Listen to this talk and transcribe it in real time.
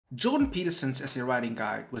Jordan Peterson's essay writing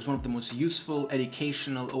guide was one of the most useful,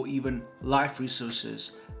 educational, or even life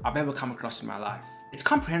resources I've ever come across in my life. It's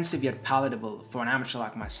comprehensive yet palatable for an amateur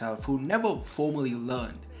like myself who never formally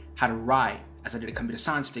learned how to write, as I did a computer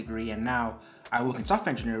science degree and now I work in software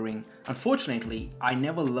engineering. Unfortunately, I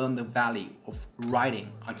never learned the value of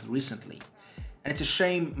writing until recently. And it's a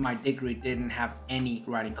shame my degree didn't have any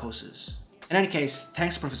writing courses. In any case,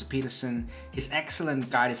 thanks to Professor Peterson. His excellent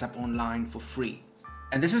guide is up online for free.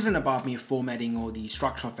 And this isn't about me formatting or the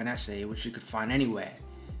structure of an essay, which you could find anywhere.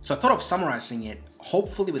 So I thought of summarizing it,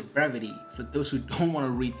 hopefully with brevity, for those who don't want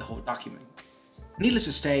to read the whole document. Needless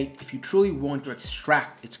to state, if you truly want to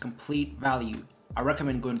extract its complete value, I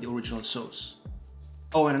recommend going to the original source.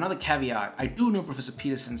 Oh, and another caveat, I do know Professor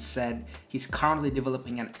Peterson said he's currently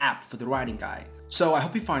developing an app for the writing guide. So I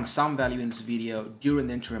hope you find some value in this video during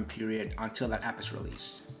the interim period until that app is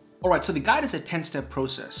released. Alright, so the guide is a 10-step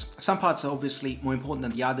process. Some parts are obviously more important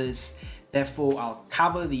than the others. Therefore, I'll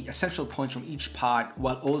cover the essential points from each part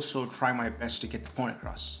while also trying my best to get the point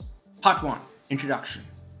across. Part 1. Introduction.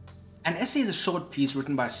 An essay is a short piece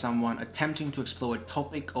written by someone attempting to explore a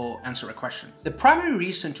topic or answer a question. The primary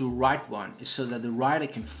reason to write one is so that the writer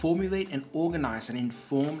can formulate and organize an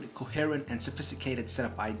informed, coherent, and sophisticated set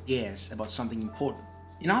of ideas about something important.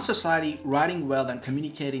 In our society, writing well and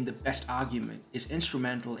communicating the best argument is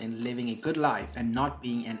instrumental in living a good life and not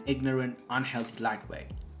being an ignorant, unhealthy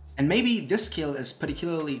lightweight. And maybe this skill is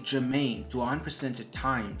particularly germane to our unprecedented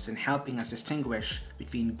times in helping us distinguish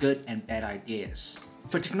between good and bad ideas.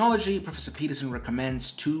 For technology, Professor Peterson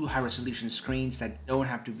recommends 2 high-resolution screens that don't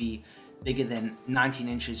have to be bigger than 19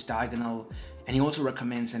 inches diagonal, and he also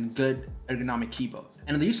recommends a good ergonomic keyboard.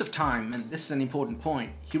 And in the use of time, and this is an important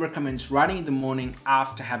point, he recommends writing in the morning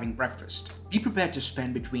after having breakfast. Be prepared to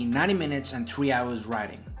spend between 90 minutes and 3 hours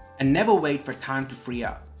writing, and never wait for time to free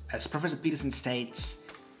up. As Professor Peterson states,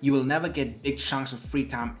 you will never get big chunks of free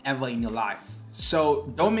time ever in your life.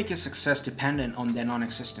 So don't make your success dependent on their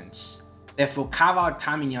non-existence. Therefore, carve out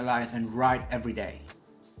time in your life and write every day.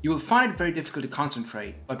 You will find it very difficult to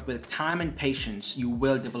concentrate, but with time and patience, you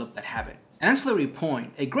will develop that habit. An ancillary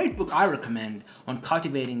point, a great book I recommend on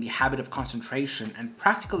cultivating the habit of concentration and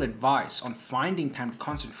practical advice on finding time to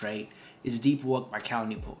concentrate is Deep Work by Cal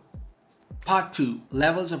Newport. Part 2.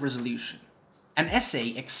 Levels of resolution. An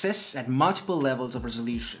essay exists at multiple levels of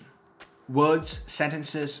resolution. Words,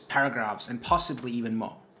 sentences, paragraphs, and possibly even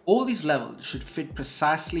more. All these levels should fit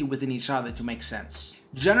precisely within each other to make sense.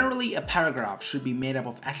 Generally, a paragraph should be made up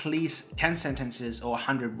of at least 10 sentences or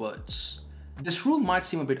 100 words. This rule might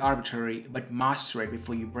seem a bit arbitrary, but master it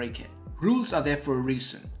before you break it. Rules are there for a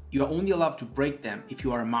reason. You are only allowed to break them if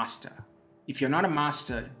you are a master. If you're not a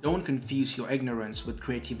master, don't confuse your ignorance with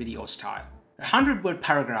creativity or style. A 100-word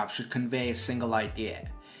paragraph should convey a single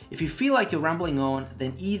idea. If you feel like you're rambling on,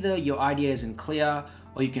 then either your idea isn't clear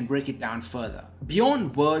or you can break it down further.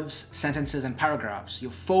 Beyond words, sentences, and paragraphs,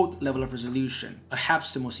 your 4th level of resolution,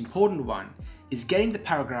 perhaps the most important one, is getting the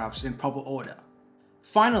paragraphs in proper order.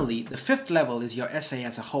 Finally, the 5th level is your essay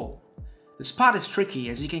as a whole. This part is tricky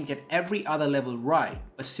as you can get every other level right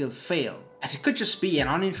but still fail, as it could just be an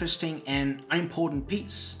uninteresting and unimportant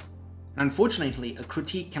piece. And unfortunately, a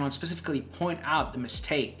critique cannot specifically point out the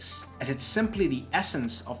mistakes, as it's simply the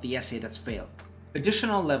essence of the essay that's failed.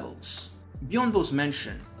 Additional levels. Beyond those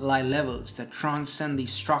mentioned lie levels that transcend the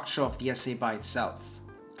structure of the essay by itself,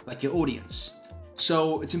 like your audience.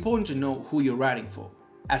 So it's important to know who you're writing for.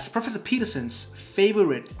 As Professor Peterson's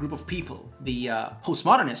favorite group of people, the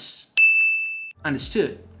postmodernists,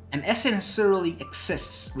 understood, an essay necessarily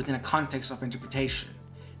exists within a context of interpretation,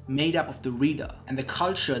 made up of the reader and the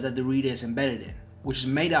culture that the reader is embedded in, which is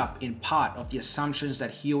made up in part of the assumptions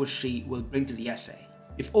that he or she will bring to the essay.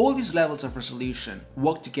 If all these levels of resolution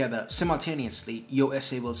work together simultaneously, your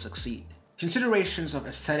essay will succeed. Considerations of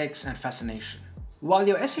aesthetics and fascination. While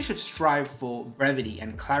your essay should strive for brevity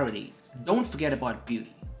and clarity, don't forget about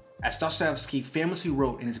beauty. As Dostoevsky famously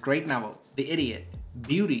wrote in his great novel, The Idiot,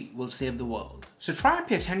 beauty will save the world. So try and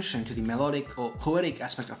pay attention to the melodic or poetic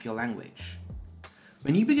aspects of your language.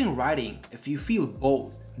 When you begin writing, if you feel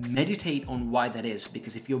bored, meditate on why that is,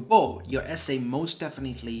 because if you're bored, your essay most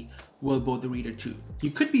definitely will bore the reader too. You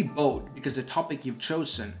could be bored because the topic you've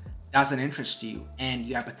chosen doesn't interest you and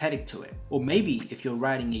you're apathetic to it. Or maybe if you're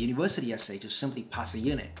writing a university essay to simply pass a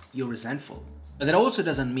unit, you're resentful. But that also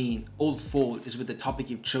doesn't mean all fault is with the topic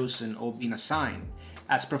you've chosen or been assigned.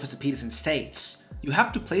 As Professor Peterson states, you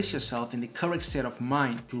have to place yourself in the correct state of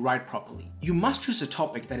mind to write properly. You must choose a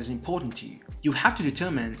topic that is important to you. You have to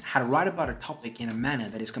determine how to write about a topic in a manner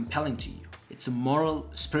that is compelling to you. It's a moral,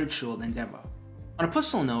 spiritual endeavor. On a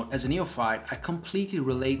personal note, as a neophyte, I completely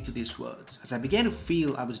relate to these words as I began to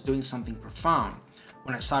feel I was doing something profound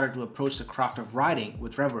when I started to approach the craft of writing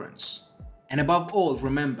with reverence. And above all,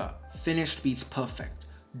 remember, finished beats perfect.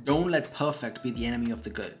 Don't let perfect be the enemy of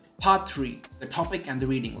the good. Part 3. The topic and the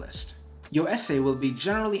reading list. Your essay will be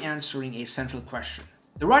generally answering a central question.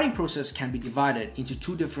 The writing process can be divided into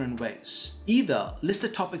two different ways. Either list the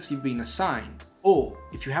topics you've been assigned, or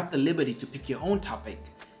if you have the liberty to pick your own topic,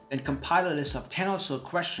 then compile a list of 10 or so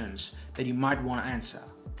questions that you might want to answer.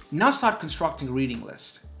 Now start constructing a reading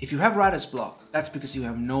list. If you have writer's block, that's because you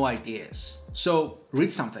have no ideas. So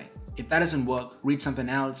read something. If that doesn't work, read something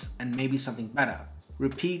else and maybe something better.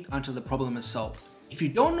 Repeat until the problem is solved. If you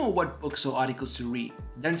don't know what books or articles to read,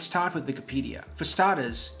 then start with Wikipedia. For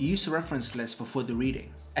starters, use a reference list for further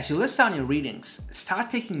reading. As you list down your readings,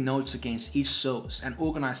 start taking notes against each source and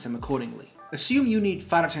organize them accordingly. Assume you need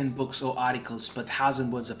 5 to 10 books or articles per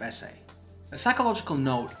 1,000 words of essay. A psychological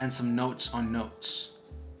note and some notes on notes.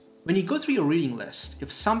 When you go through your reading list,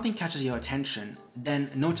 if something catches your attention,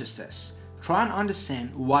 then notice this. Try and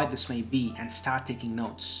understand why this may be and start taking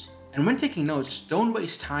notes. And when taking notes, don't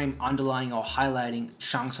waste time underlining or highlighting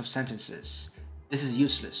chunks of sentences. This is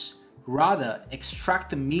useless. Rather, extract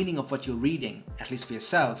the meaning of what you're reading, at least for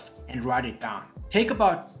yourself, and write it down. Take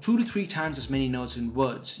about 2 to 3 times as many notes in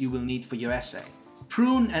words you will need for your essay.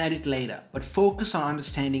 Prune and edit later, but focus on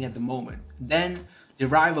understanding at the moment. Then,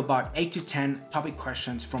 derive about 8 to 10 topic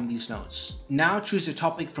questions from these notes. Now choose a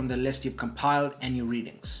topic from the list you've compiled and your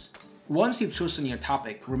readings. Once you've chosen your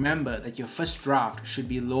topic, remember that your first draft should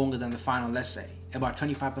be longer than the final essay, about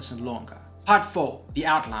 25% longer. Part 4. The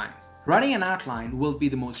outline. Writing an outline will be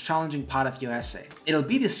the most challenging part of your essay. It'll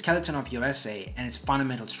be the skeleton of your essay and its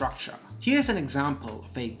fundamental structure. Here's an example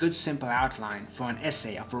of a good simple outline for an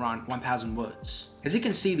essay of around 1,000 words. As you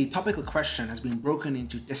can see, the topical question has been broken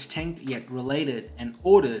into distinct yet related and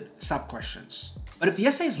ordered sub-questions. But if the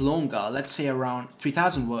essay is longer, let's say around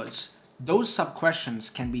 3,000 words, those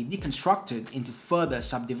sub-questions can be deconstructed into further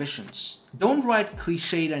subdivisions. Don't write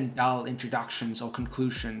cliched and dull introductions or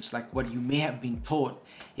conclusions like what you may have been taught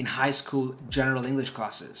in high school general English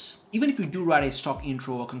classes. Even if you do write a stock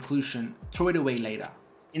intro or conclusion, throw it away later.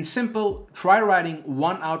 In simple, try writing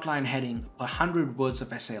one outline heading per 100 words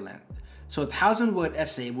of essay length. So a 1,000-word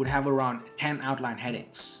essay would have around 10 outline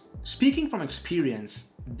headings. Speaking from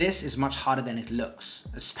experience, this is much harder than it looks,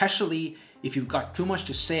 especially if you've got too much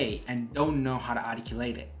to say and don't know how to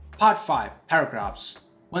articulate it. Part 5. Paragraphs.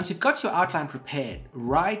 Once you've got your outline prepared,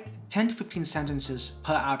 write 10 to 15 sentences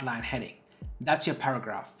per outline heading. That's your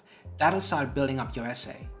paragraph. That'll start building up your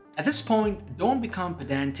essay. At this point, don't become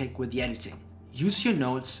pedantic with the editing. Use your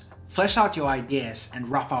notes, flesh out your ideas, and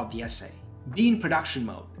rough out the essay. Be in production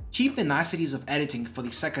mode. Keep the niceties of editing for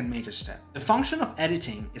the second major step. The function of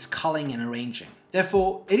editing is culling and arranging.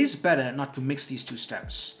 Therefore, it is better not to mix these two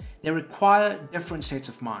steps. They require different states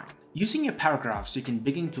of mind. Using your paragraphs, you can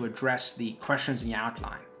begin to address the questions in your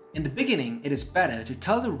outline. In the beginning, it is better to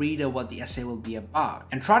tell the reader what the essay will be about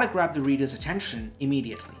and try to grab the reader's attention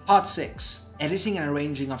immediately. Part 6. Editing and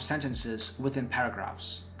arranging of sentences within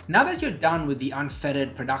paragraphs. Now that you're done with the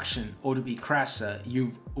unfettered production, or to be crasser,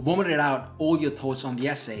 you've vomited out all your thoughts on the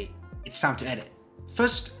essay, it's time to edit.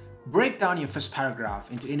 First, break down your first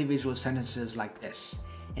paragraph into individual sentences like this,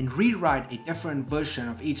 and rewrite a different version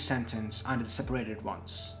of each sentence under the separated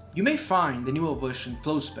ones. You may find the newer version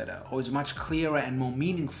flows better or is much clearer and more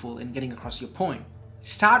meaningful in getting across your point.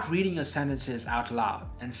 Start reading your sentences out loud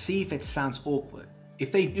and see if it sounds awkward.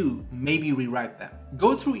 If they do, maybe rewrite them.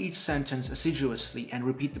 Go through each sentence assiduously and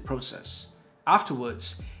repeat the process.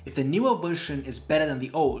 Afterwards, if the newer version is better than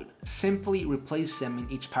the old, simply replace them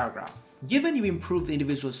in each paragraph. Given you improve the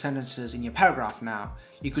individual sentences in your paragraph now,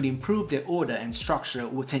 you could improve their order and structure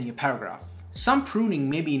within your paragraph. Some pruning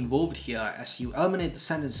may be involved here as you eliminate the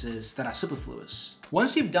sentences that are superfluous.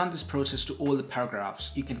 Once you've done this process to all the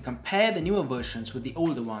paragraphs, you can compare the newer versions with the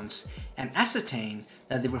older ones and ascertain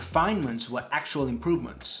that the refinements were actual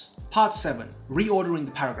improvements. Part 7. Reordering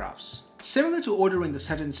the paragraphs. Similar to ordering the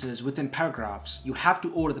sentences within paragraphs, you have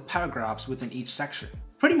to order the paragraphs within each section.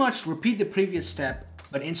 Pretty much repeat the previous step,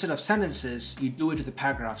 but instead of sentences, you do it to the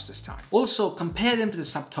paragraphs this time. Also, compare them to the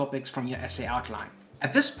subtopics from your essay outline.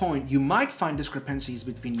 At this point, you might find discrepancies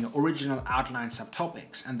between your original outline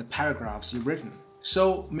subtopics and the paragraphs you've written.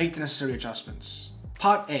 So make the necessary adjustments.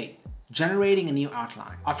 Part 8. Generating a new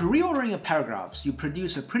outline. After reordering your paragraphs, you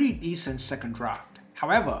produce a pretty decent second draft.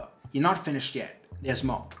 However, you're not finished yet. There's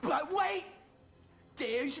more. But wait!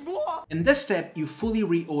 There's more! In this step, you fully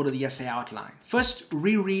reorder the essay outline. First,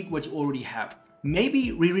 reread what you already have.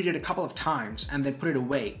 Maybe reread it a couple of times and then put it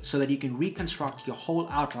away so that you can reconstruct your whole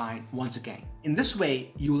outline once again. In this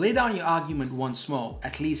way, you lay down your argument once more,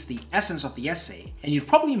 at least the essence of the essay, and you'd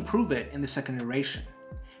probably improve it in the second iteration.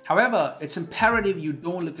 However, it's imperative you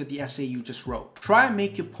don't look at the essay you just wrote. Try and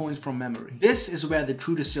make your points from memory. This is where the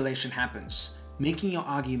true distillation happens, making your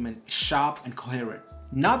argument sharp and coherent.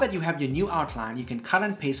 Now that you have your new outline, you can cut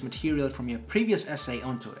and paste material from your previous essay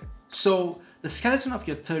onto it. So, the skeleton of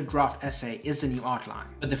your third draft essay is the new outline,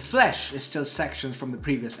 but the flesh is still sections from the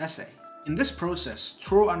previous essay. In this process,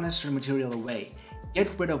 throw unnecessary material away,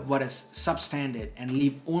 get rid of what is substandard, and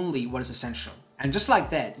leave only what is essential. And just like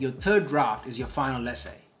that, your third draft is your final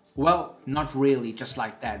essay. Well, not really just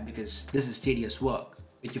like that, because this is tedious work,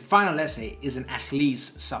 but your final essay isn't at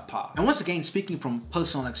least subpar. And once again, speaking from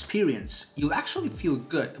personal experience, you'll actually feel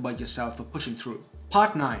good about yourself for pushing through.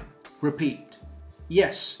 Part 9. Repeat.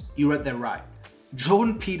 Yes, you read that right.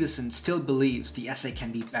 Jordan Peterson still believes the essay can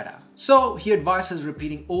be better. So he advises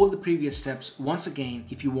repeating all the previous steps once again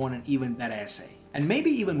if you want an even better essay. And maybe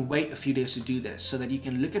even wait a few days to do this so that you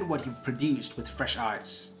can look at what you've produced with fresh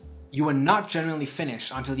eyes. You are not genuinely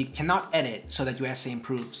finished until you cannot edit so that your essay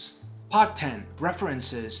improves. Part 10.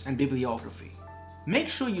 References and bibliography. Make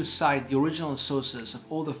sure you cite the original sources of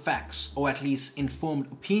all the facts or at least informed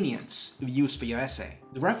opinions you've used for your essay.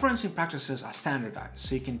 The referencing practices are standardized,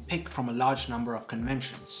 so you can pick from a large number of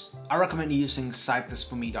conventions. I recommend using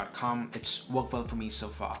citethis4me.com, it's worked well for me so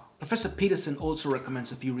far. Professor Peterson also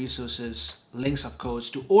recommends a few resources, links of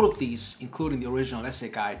course to all of these, including the original essay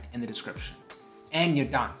guide in the description. And you're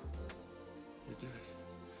done. You did.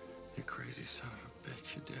 You crazy son of a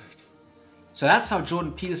bitch, you did. So that's how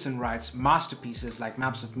Jordan Peterson writes masterpieces like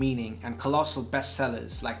Maps of Meaning and colossal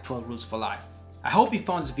bestsellers like 12 Rules for Life. I hope you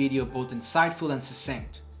found this video both insightful and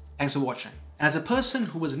succinct. Thanks for watching. And as a person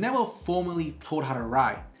who was never formally taught how to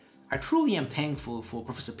write, I truly am thankful for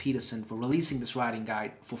Professor Peterson for releasing this writing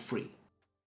guide for free.